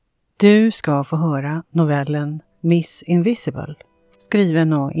Du ska få höra novellen Miss Invisible,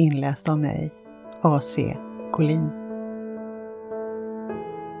 skriven och inläst av mig, A.C. Collin.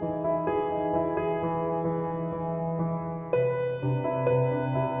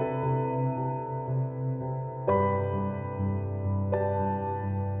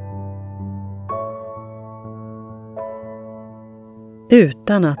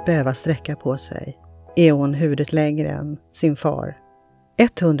 Utan att behöva sträcka på sig är hon huvudet längre än sin far,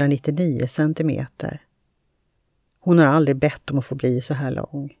 199 centimeter. Hon har aldrig bett om att få bli så här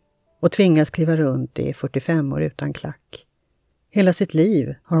lång och tvingas kliva runt i 45 år utan klack. Hela sitt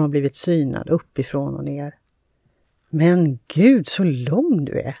liv har hon blivit synad uppifrån och ner. Men gud, så lång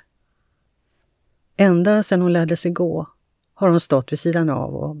du är! Ända sedan hon lärde sig gå har hon stått vid sidan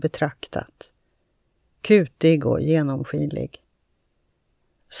av och betraktat. Kutig och genomskinlig.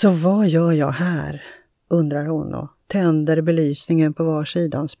 Så vad gör jag här? Undrar hon och tänder belysningen på var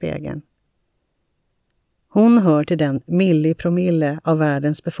sida om spegeln. Hon hör till den millipromille av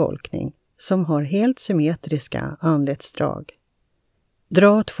världens befolkning som har helt symmetriska anletsdrag.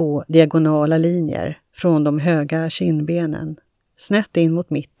 Dra 2 diagonala linjer från de höga kindbenen, snett in mot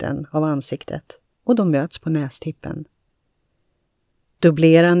mitten av ansiktet och de möts på nästippen.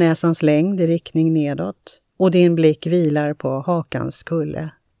 Dubblera näsans längd i riktning nedåt och din blick vilar på hakans kulle.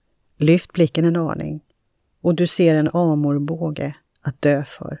 Lyft blicken en aning och du ser en amorbåge att dö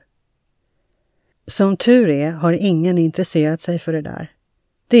för. Som tur är har ingen intresserat sig för det där.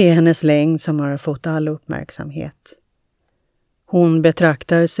 Det är hennes längd som har fått all uppmärksamhet. Hon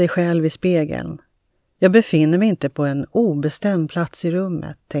betraktar sig själv i spegeln. Jag befinner mig inte på en obestämd plats i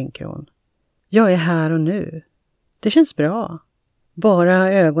rummet, tänker hon. Jag är här och nu. Det känns bra.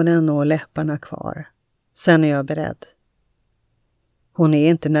 Bara ögonen och läpparna kvar. Sen är jag beredd. Hon är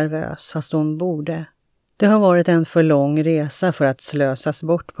inte nervös, fast hon borde. Det har varit en för lång resa för att slösas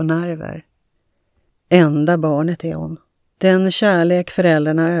bort på nerver. Enda barnet är hon. Den kärlek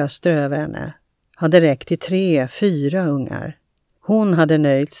föräldrarna öste över henne hade räckt till 3-4 ungar. Hon hade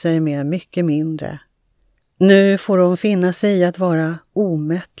nöjt sig med mycket mindre. Nu får hon finna sig i att vara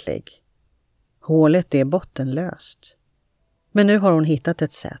omättlig. Hålet är bottenlöst. Men nu har hon hittat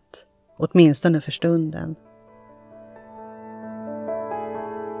ett sätt, åtminstone för stunden.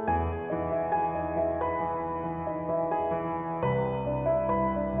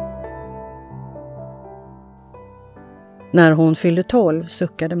 När hon fyllde 12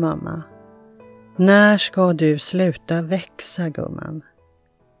 suckade mamma. När ska du sluta växa, gumman?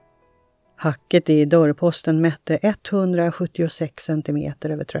 Hacket i dörrposten mätte 176 centimeter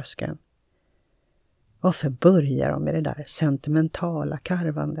över tröskeln. Varför börjar de med det där sentimentala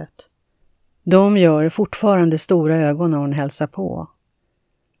karvandet? De gör fortfarande stora ögon när hon hälsar på.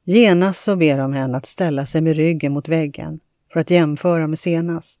 Genast så ber de henne att ställa sig med ryggen mot väggen för att jämföra med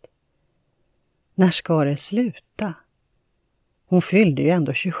senast. När ska det sluta? Hon fyllde ju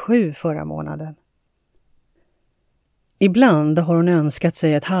ändå 27 förra månaden. Ibland har hon önskat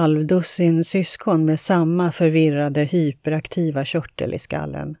sig ett halvdussin syskon med samma förvirrade hyperaktiva körtel i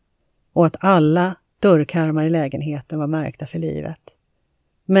skallen och att alla dörrkarmar i lägenheten var märkta för livet.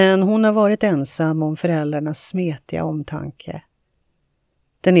 Men hon har varit ensam om föräldrarnas smetiga omtanke.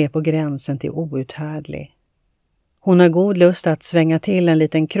 Den är på gränsen till outhärdlig. Hon har god lust att svänga till en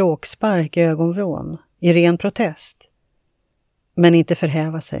liten kråkspark i ögonvrån i ren protest. Men inte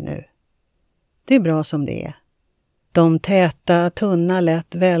förhäva sig nu. Det är bra som det är. De täta, tunna,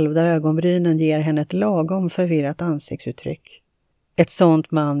 lätt välvda ögonbrynen ger henne ett lagom förvirrat ansiktsuttryck. Ett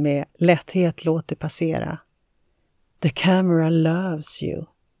sånt man med lätthet låter passera. The camera loves you,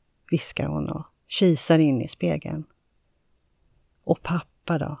 viskar hon och kisar in i spegeln. Och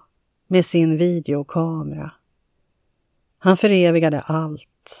pappa då, med sin videokamera. Han förevigade allt.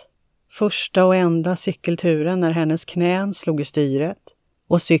 Första och enda cykelturen när hennes knän slog i styret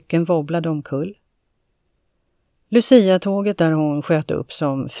och cykeln wobblade omkull. Lucia-tåget där hon sköt upp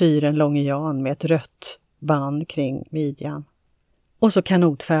som fyren Långe Jan med ett rött band kring midjan. Och så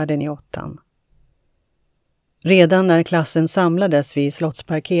kanotfärden i 8:an. Redan när klassen samlades vid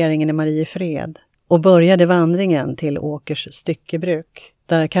slottsparkeringen i Mariefred och började vandringen till Åkers styckebruk,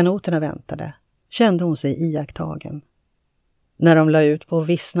 där kanoterna väntade, kände hon sig iakttagen. När de la ut på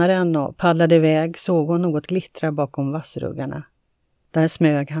vissnaren och paddlade iväg såg hon något glittra bakom vassruggarna. Där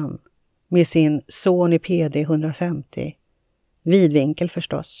smög han, med sin Sony PD 150. Vidvinkel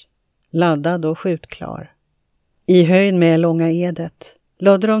förstås, laddad och skjutklar. I höjd med Långa Edet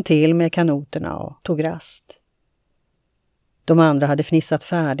lade de till med kanoterna och tog rast. De andra hade fnissat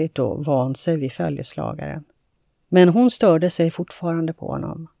färdigt och vant sig vid följeslagaren. Men hon störde sig fortfarande på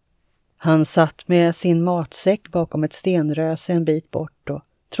honom. Han satt med sin matsäck bakom ett stenröse en bit bort och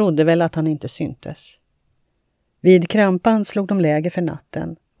trodde väl att han inte syntes. Vid Krampan slog de läger för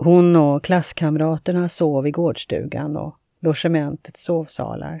natten. Hon och klasskamraterna sov i gårdstugan och logementets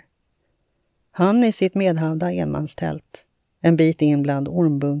sovsalar. Han i sitt medhavda enmanstält, en bit in bland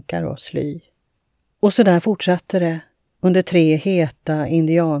ormbunkar och sly. Och så där fortsatte det under 3 heta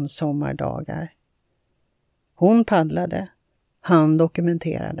indiansommardagar. Hon paddlade, han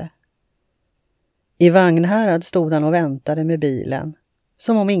dokumenterade. I Vagnhärad stod han och väntade med bilen,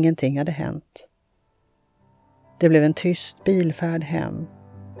 som om ingenting hade hänt. Det blev en tyst bilfärd hem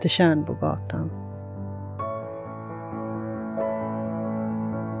till Tjärnbogatan.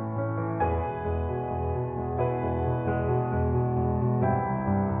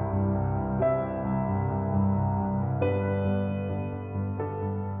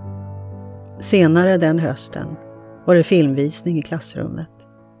 Senare den hösten var det filmvisning i klassrummet.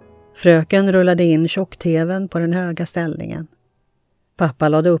 Fröken rullade in tjock-tvn på den höga ställningen. Pappa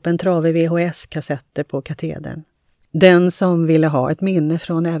lade upp en trave VHS-kassetter på katedern. Den som ville ha ett minne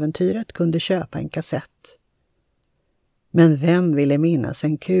från äventyret kunde köpa en kassett. Men vem ville minnas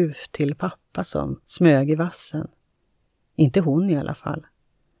en kuf till pappa som smög i vassen? Inte hon i alla fall.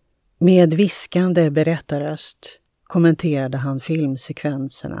 Med viskande berättarröst kommenterade han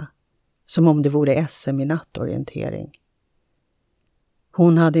filmsekvenserna som om det vore SM i nattorientering.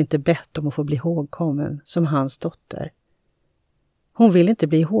 Hon hade inte bett om att få bli ihågkommen som hans dotter. Hon ville inte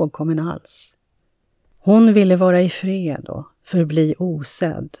bli ihågkommen alls. Hon ville vara i fred och förbli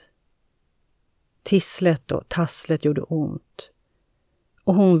osedd. Tisslet och tasslet gjorde ont.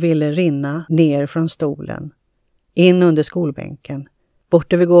 Och hon ville rinna ner från stolen, in under skolbänken,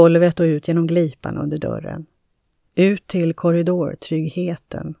 bort över golvet och ut genom glipan under dörren. Ut till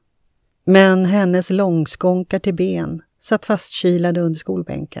korridortryggheten. Men hennes långskånkar till ben satt fastkilade under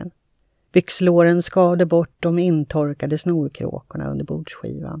skolbänken. Byxlåren skavde bort de intorkade snorkråkorna under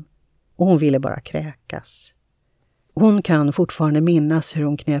bordsskivan. Och hon ville bara kräkas. Hon kan fortfarande minnas hur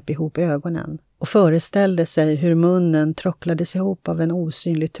hon knep ihop ögonen och föreställde sig hur munnen tråcklades ihop av en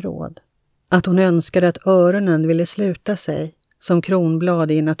osynlig tråd. Att hon önskade att öronen ville sluta sig som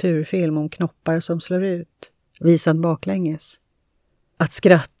kronblad i naturfilm om knoppar som slår ut, visad baklänges. Att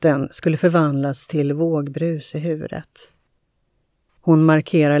skratten skulle förvandlas till vågbrus i huvudet. Hon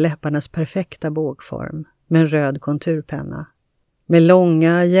markerar läpparnas perfekta bågform med en röd konturpenna. Med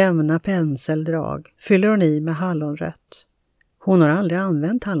långa, jämna penseldrag fyller hon i med hallonrött. Hon har aldrig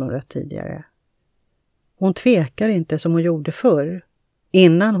använt hallonrött tidigare. Hon tvekar inte som hon gjorde förr,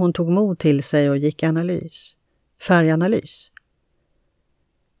 innan hon tog mod till sig och gick färganalys.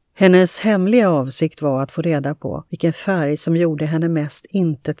 Hennes hemliga avsikt var att få reda på vilken färg som gjorde henne mest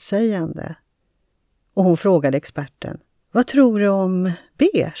intetsägande. Och hon frågade experten, vad tror du om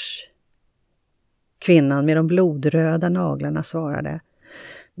beige? Kvinnan med de blodröda naglarna svarade,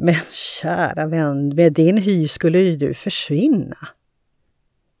 men kära vän, med din hy skulle ju du försvinna.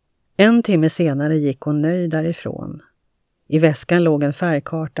 1 timme senare gick hon nöjd därifrån. I väskan låg en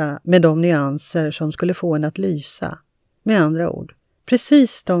färgkarta med de nyanser som skulle få henne att lysa. Med andra ord,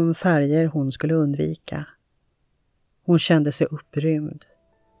 precis de färger hon skulle undvika. Hon kände sig upprymd.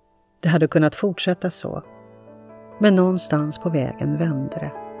 Det hade kunnat fortsätta så. Men någonstans på vägen vände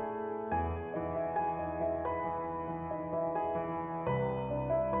det.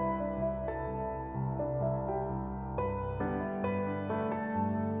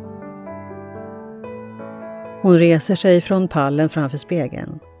 Hon reser sig från pallen framför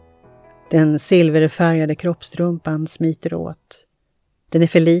spegeln. Den silverfärgade kroppstrumpan smiter åt. Den är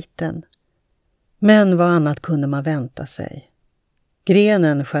för liten. Men vad annat kunde man vänta sig?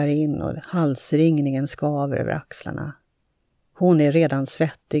 Grenen skär in och halsringningen skaver över axlarna. Hon är redan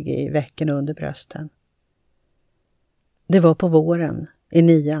svettig i vecken under brösten. Det var på våren, i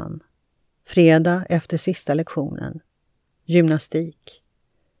 9:an. Fredag efter sista lektionen. Gymnastik.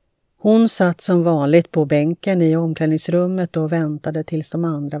 Hon satt som vanligt på bänken i omklädningsrummet och väntade tills de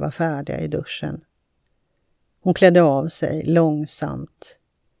andra var färdiga i duschen. Hon klädde av sig långsamt.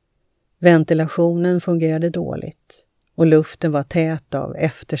 Ventilationen fungerade dåligt och luften var tät av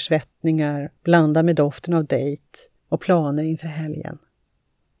eftersvettningar blandad med doften av dejt och planer inför helgen.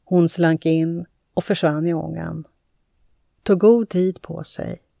 Hon slank in och försvann i ångan. Tog god tid på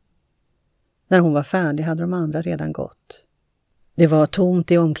sig. När hon var färdig hade de andra redan gått. Det var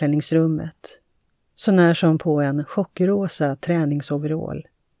tomt i omklädningsrummet, så när som på en chockrosa träningsoverall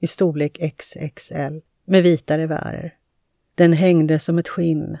i storlek XXL med vita revärer. Den hängde som ett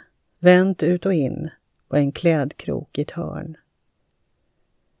skinn, vänt ut och in på en klädkrok i ett hörn.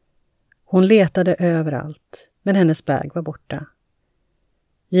 Hon letade överallt, men hennes bag var borta.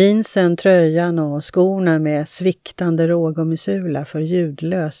 Jeansen, tröjan och skorna med sviktande rågummisula för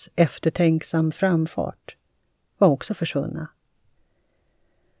ljudlös, eftertänksam framfart var också försvunna.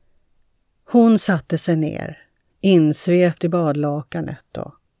 Hon satte sig ner, insvept i badlakanet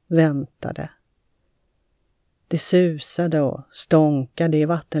och väntade. Det susade och stånkade i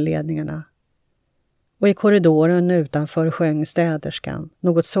vattenledningarna. Och i korridoren utanför sjöng städerskan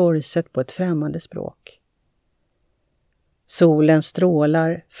något sorgset på ett främmande språk. Solens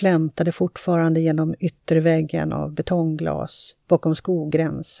strålar flämtade fortfarande genom ytterväggen av betongglas bakom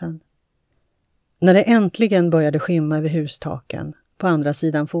skogränsen. När det äntligen började skimma över hustaken på andra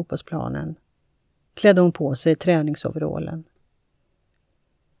sidan fotbollsplanen klädde hon på sig träningsoverallen.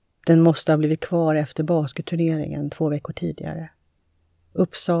 Den måste ha blivit kvar efter basketturneringen 2 veckor tidigare.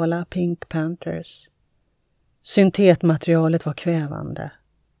 Uppsala Pink Panthers. Syntetmaterialet var kvävande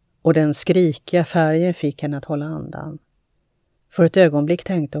och den skrikiga färgen fick henne att hålla andan. För ett ögonblick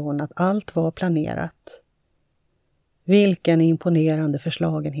tänkte hon att allt var planerat. Vilken imponerande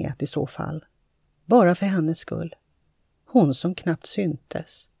förslagenhet i så fall. Bara för hennes skull. Hon som knappt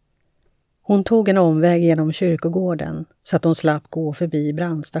syntes. Hon tog en omväg genom kyrkogården så att hon slapp gå förbi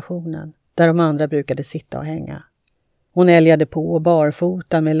brandstationen där de andra brukade sitta och hänga. Hon älgade på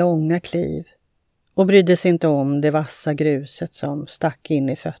barfota med långa kliv och brydde sig inte om det vassa gruset som stack in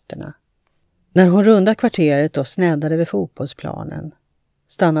i fötterna. När hon rundade kvarteret och snäddade vid fotbollsplanen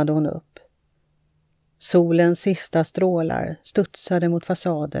stannade hon upp. Solens sista strålar studsade mot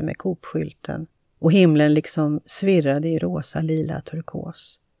fasaden med Coop-skylten och himlen liksom svirrade i rosa, lila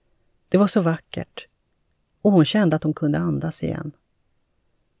turkos. Det var så vackert och hon kände att hon kunde andas igen.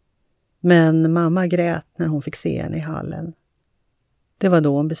 Men mamma grät när hon fick se henne i hallen. Det var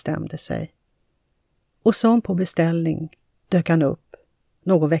då hon bestämde sig. Och som på beställning dök han upp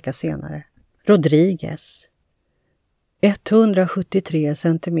någon vecka senare. Rodriguez. 173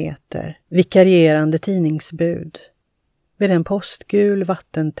 centimeter vikarierande tidningsbud med en postgul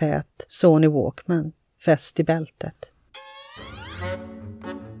vattentät Sony Walkman fäst i bältet.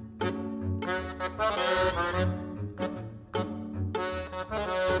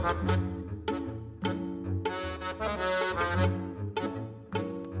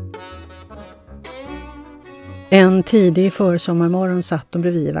 En tidig försommarmorgon satt de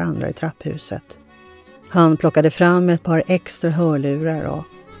bredvid varandra i trapphuset. Han plockade fram ett par extra hörlurar och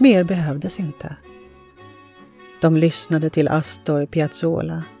mer behövdes inte. De lyssnade till Astor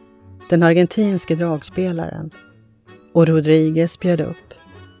Piazzolla, den argentinske dragspelaren, och Rodriguez bjöd upp.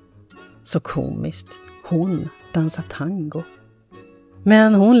 Så komiskt, hon dansar tango.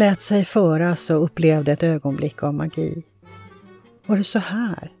 Men hon lät sig föras och upplevde ett ögonblick av magi. Var det så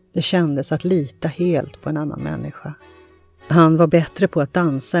här det kändes att lita helt på en annan människa? Han var bättre på att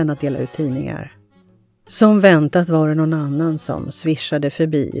dansa än att dela ut tidningar. Som väntat var det någon annan som svischade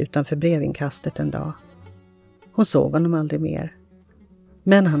förbi utanför brevinkastet en dag. Hon såg honom aldrig mer.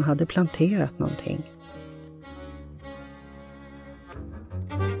 Men han hade planterat någonting.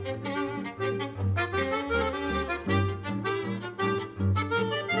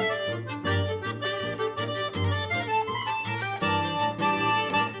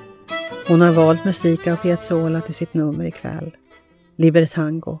 Hon har valt musik av Piazzolla till sitt nummer ikväll.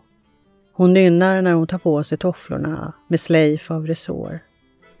 Libertango. Hon nynnar när hon tar på sig tofflorna med slejf av resår.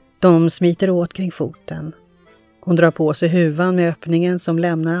 De smiter åt kring foten. Hon drar på sig huvan med öppningen som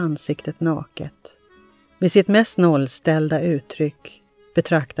lämnar ansiktet naket. Med sitt mest nollställda uttryck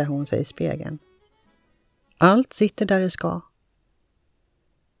betraktar hon sig i spegeln. Allt sitter där det ska.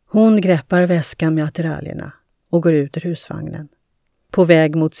 Hon greppar väskan med attiraljerna och går ut ur husvagnen. På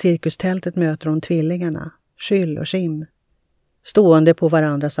väg mot cirkustältet möter hon tvillingarna, Skyll och Kim. Stående på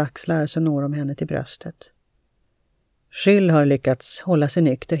varandras axlar så når de henne till bröstet. Skyll har lyckats hålla sig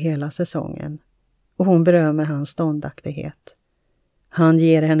nykter hela säsongen och hon berömmer hans ståndaktighet. Han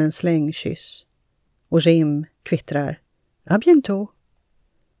ger henne en slängkyss och Kim kvittrar "A bientôt".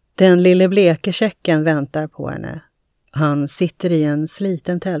 Den lille bleke tjecken väntar på henne. Han sitter i en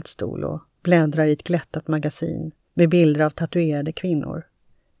sliten tältstol och bläddrar i ett glättat magasin med bilder av tatuerade kvinnor.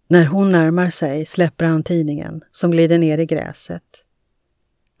 När hon närmar sig släpper han tidningen som glider ner i gräset.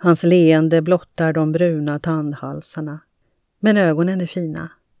 Hans leende blottar de bruna tandhalsarna, men ögonen är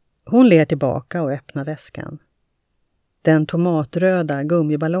fina. Hon ler tillbaka och öppnar väskan. Den tomatröda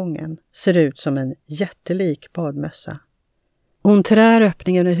gummiballongen ser ut som en jättelik badmössa. Hon trär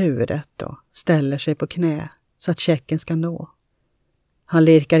öppningen i huvudet och ställer sig på knä så att checken ska nå. Han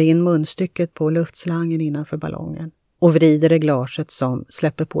lirkar in munstycket på luftslangen innanför ballongen och vrider reglaget som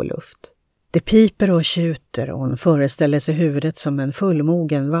släpper på luft. Det piper och tjuter och hon föreställer sig huvudet som en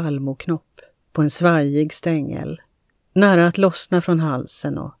fullmogen vallmoknopp på en svajig stängel. Nära att lossna från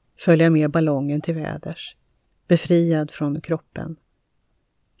halsen och följa med ballongen till väders, befriad från kroppen.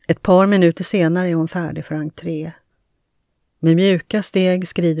 Ett par minuter senare är hon färdig för entré. Med mjuka steg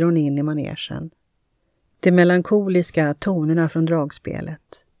skrider hon in i manegen. De melankoliska tonerna från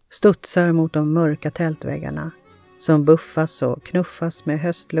dragspelet studsar mot de mörka tältväggarna som buffas och knuffas med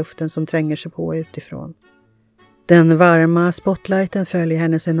höstluften som tränger sig på utifrån. Den varma spotlighten följer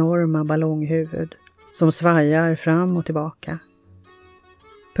hennes enorma ballonghuvud som svajar fram och tillbaka.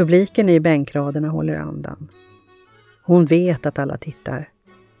 Publiken i bänkraderna håller andan. Hon vet att alla tittar,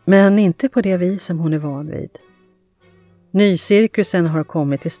 men inte på det vis som hon är van vid. Nycirkusen har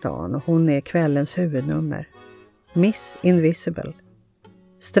kommit till stan och hon är kvällens huvudnummer. Miss Invisible.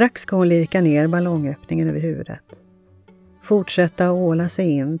 Strax ska hon lirka ner ballongöppningen över huvudet. Fortsätta åla sig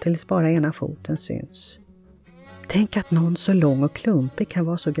in tills bara ena foten syns. Tänk att någon så lång och klumpig kan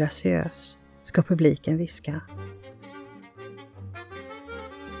vara så graciös, ska publiken viska.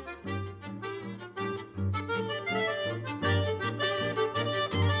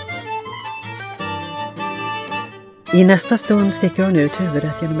 I nästa stund sticker hon ut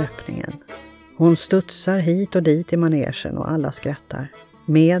huvudet genom öppningen. Hon studsar hit och dit i manegen och alla skrattar.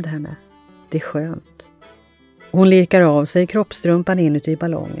 Med henne. Det är skönt. Hon lirkar av sig kroppstrumpan inuti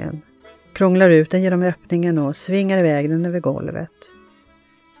ballongen. Krånglar ut den genom öppningen och svingar iväg den över golvet.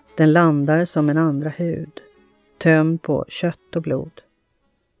 Den landar som en andra hud. Tömd på kött och blod.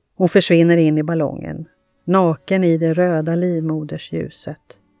 Hon försvinner in i ballongen. Naken i det röda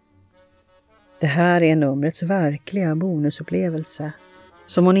livmodersljuset. Det här är numrets verkliga bonusupplevelse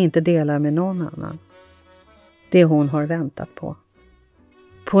som hon inte delar med någon annan. Det hon har väntat på.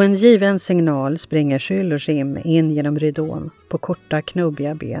 På en given signal springer Jules och Jim in genom ridån på korta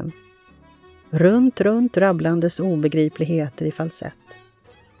knubbiga ben. Runt rabblandes obegripligheter i falsett.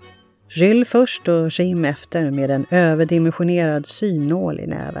 Jules först och Jim efter med en överdimensionerad synål i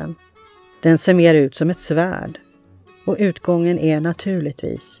näven. Den ser mer ut som ett svärd och utgången är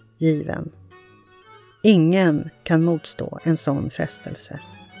naturligtvis given. Ingen kan motstå en sån frestelse.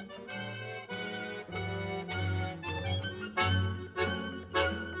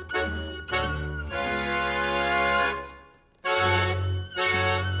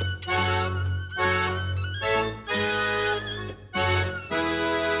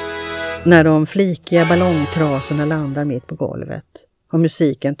 När de flikiga ballongtrasorna landar mitt på golvet har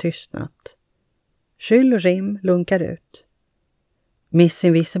musiken tystnat. Jules och Jim lunkar ut. Miss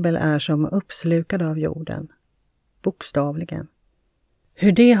Invisible är som uppslukad av jorden. Bokstavligen.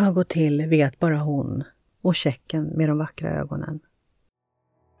 Hur det har gått till vet bara hon och tjecken med de vackra ögonen.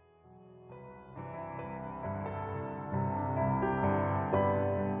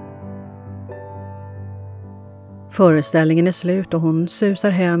 Föreställningen är slut och hon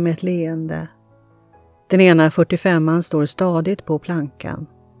susar hem med ett leende. Den ena 45an står stadigt på plankan.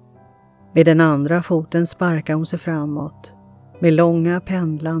 Med den andra foten sparkar hon sig framåt med långa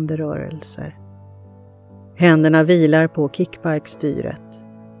pendlande rörelser. Händerna vilar på kickbike-styret.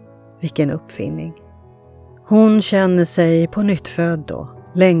 Vilken uppfinning. Hon känner sig på nytt född och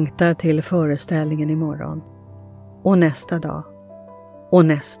längtar till föreställningen imorgon. Och nästa dag. Och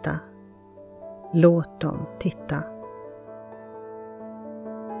nästa. Låt dem titta.